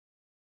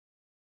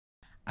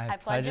I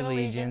pledge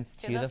allegiance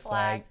to the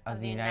flag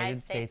of the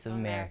United States of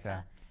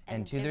America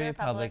and to the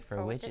republic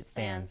for which it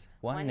stands,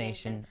 one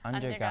nation,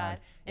 under God,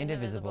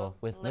 indivisible,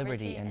 with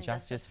liberty and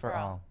justice for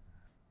all.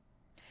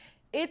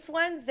 It's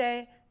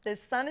Wednesday, the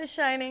sun is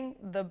shining,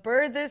 the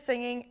birds are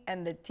singing,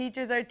 and the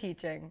teachers are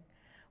teaching.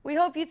 We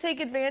hope you take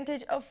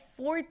advantage of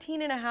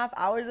 14 and a half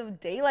hours of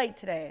daylight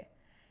today.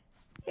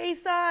 Yay,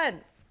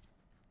 sun!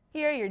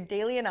 Here are your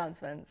daily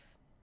announcements.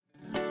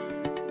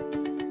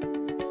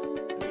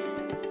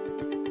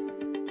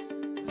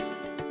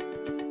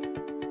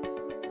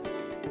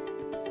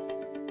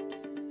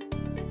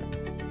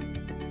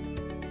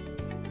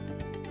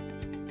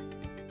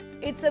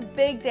 It's a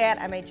big day at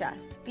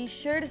MHS. Be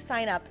sure to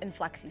sign up in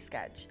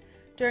FlexiSketch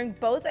during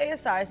both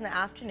ASRs in the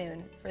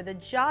afternoon for the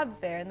job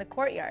fair in the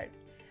courtyard.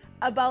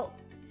 About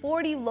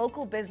 40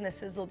 local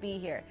businesses will be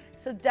here,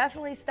 so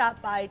definitely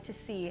stop by to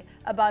see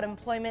about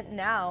employment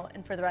now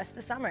and for the rest of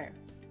the summer.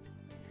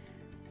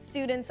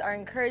 Students are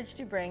encouraged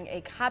to bring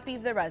a copy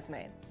of their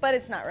resume, but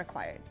it's not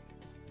required.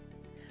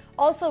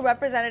 Also,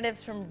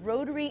 representatives from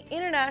Rotary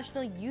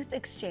International Youth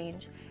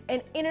Exchange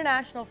and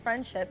International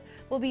Friendship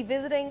will be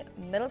visiting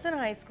Middleton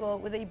High School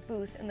with a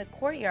booth in the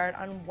courtyard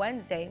on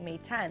Wednesday, May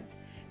 10th,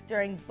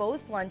 during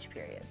both lunch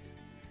periods.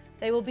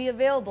 They will be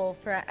available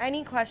for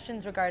any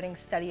questions regarding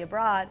study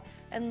abroad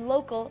and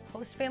local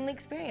host family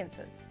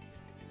experiences.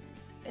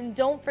 And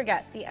don't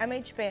forget, the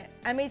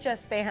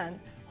MHS Band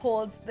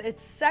holds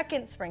its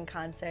second spring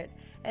concert,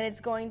 and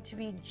it's going to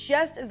be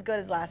just as good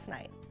as last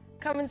night.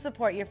 Come and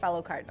support your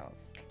fellow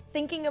Cardinals.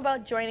 Thinking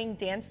about joining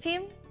dance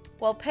team?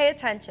 Well, pay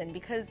attention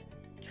because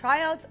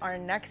tryouts are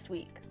next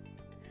week.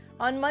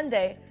 On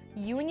Monday,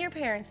 you and your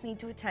parents need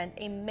to attend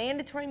a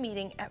mandatory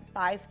meeting at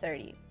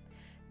 5:30.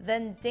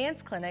 Then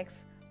dance clinics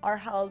are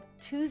held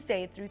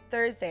Tuesday through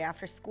Thursday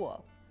after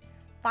school.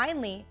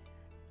 Finally,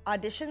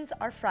 auditions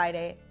are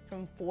Friday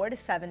from 4 to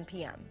 7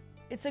 p.m.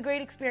 It's a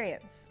great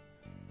experience.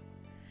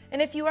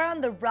 And if you are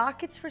on the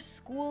Rockets for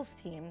Schools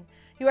team,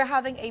 you are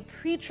having a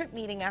pre-trip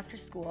meeting after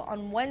school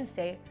on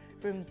Wednesday,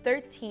 room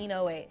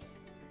 1308.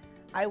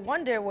 I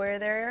wonder where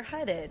they're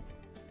headed.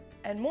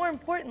 And more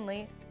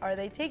importantly, are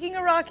they taking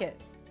a rocket?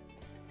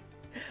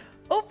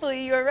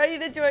 Hopefully you are ready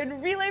to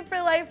join Relay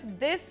for Life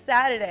this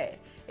Saturday.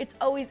 It's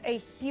always a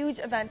huge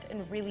event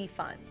and really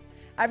fun.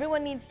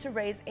 Everyone needs to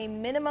raise a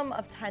minimum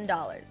of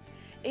 $10.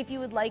 If you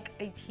would like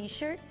a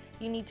t-shirt,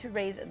 you need to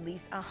raise at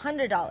least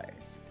 $100.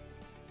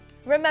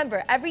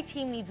 Remember, every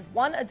team needs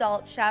one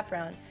adult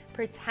chaperone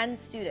per 10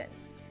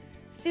 students.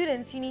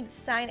 Students, you need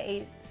to sign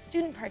a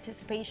student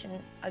participation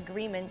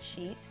agreement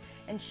sheet,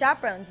 and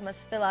chaperones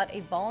must fill out a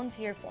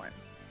volunteer form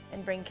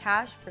and bring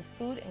cash for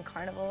food and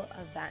carnival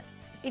events.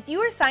 If you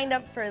are signed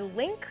up for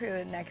Link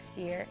Crew next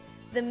year,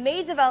 the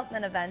May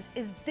Development event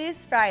is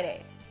this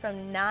Friday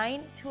from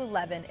 9 to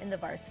 11 in the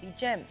varsity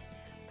gym.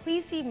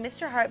 Please see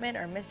Mr. Hartman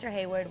or Mr.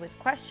 Hayward with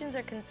questions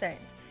or concerns.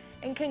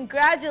 And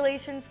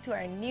congratulations to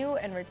our new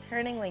and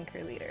returning Link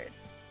Crew leaders.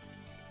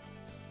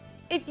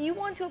 If you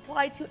want to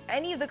apply to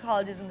any of the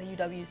colleges in the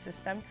UW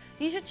system,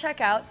 you should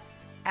check out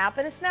App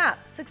and a Snap,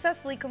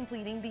 successfully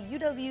completing the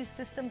UW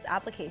Systems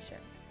application.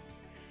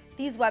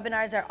 These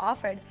webinars are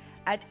offered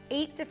at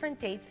 8 different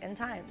dates and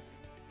times.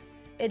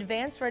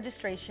 Advanced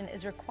registration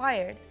is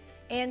required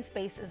and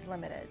space is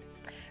limited.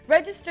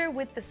 Register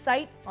with the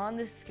site on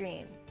the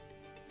screen.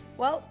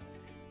 Well,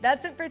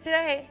 that's it for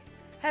today.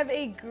 Have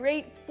a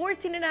great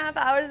 14 and a half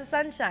hours of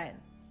sunshine.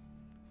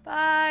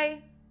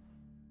 Bye.